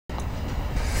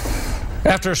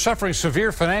After suffering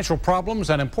severe financial problems,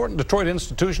 an important Detroit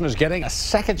institution is getting a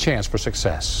second chance for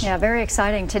success. Yeah, very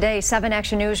exciting. Today, 7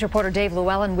 Action News reporter Dave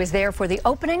Llewellyn was there for the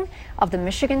opening of the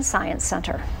Michigan Science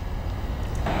Center.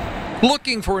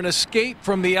 Looking for an escape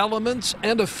from the elements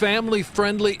and a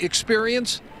family-friendly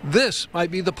experience? This might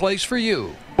be the place for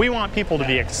you. We want people to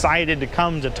be excited, to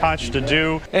come, to touch, to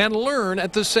do, and learn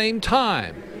at the same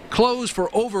time. Closed for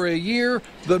over a year,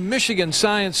 the Michigan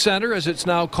Science Center, as it's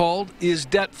now called, is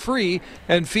debt-free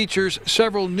and features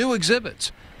several new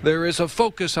exhibits. There is a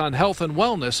focus on health and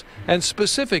wellness, and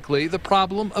specifically the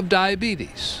problem of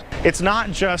diabetes. It's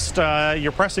not just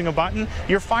you're pressing a button,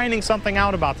 you're finding something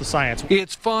out about the science.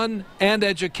 It's fun and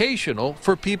educational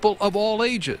for people of all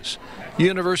ages.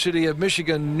 University of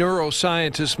Michigan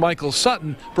neuroscientist Michael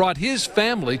Sutton brought his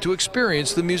family to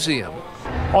experience the museum.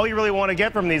 All you really want to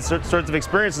get from these sorts of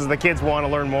experiences, the kids want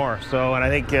to learn more. And I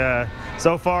think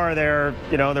so far they're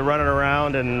running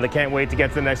around and they can't wait to get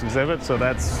to the next exhibit. So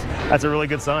that's a really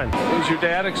good sign. Is your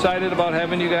dad excited about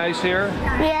having you guys here?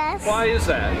 Yes. Why is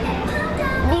that?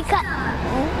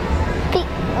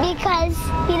 Because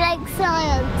he likes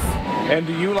science. And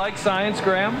do you like science,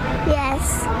 Graham?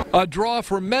 Yes. A draw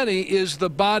for many is the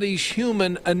Body's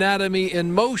Human Anatomy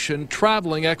in Motion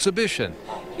traveling exhibition.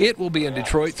 It will be in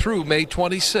Detroit through May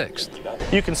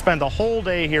 26th. You can spend the whole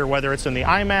day here, whether it's in the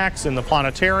IMAX, in the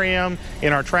planetarium,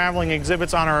 in our traveling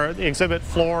exhibits on our exhibit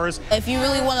floors. If you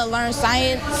really want to learn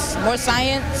science, more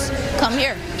science, come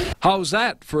here. How's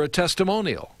that for a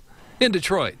testimonial? In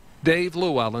Detroit, Dave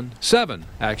Llewellyn, 7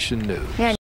 Action News. Yeah.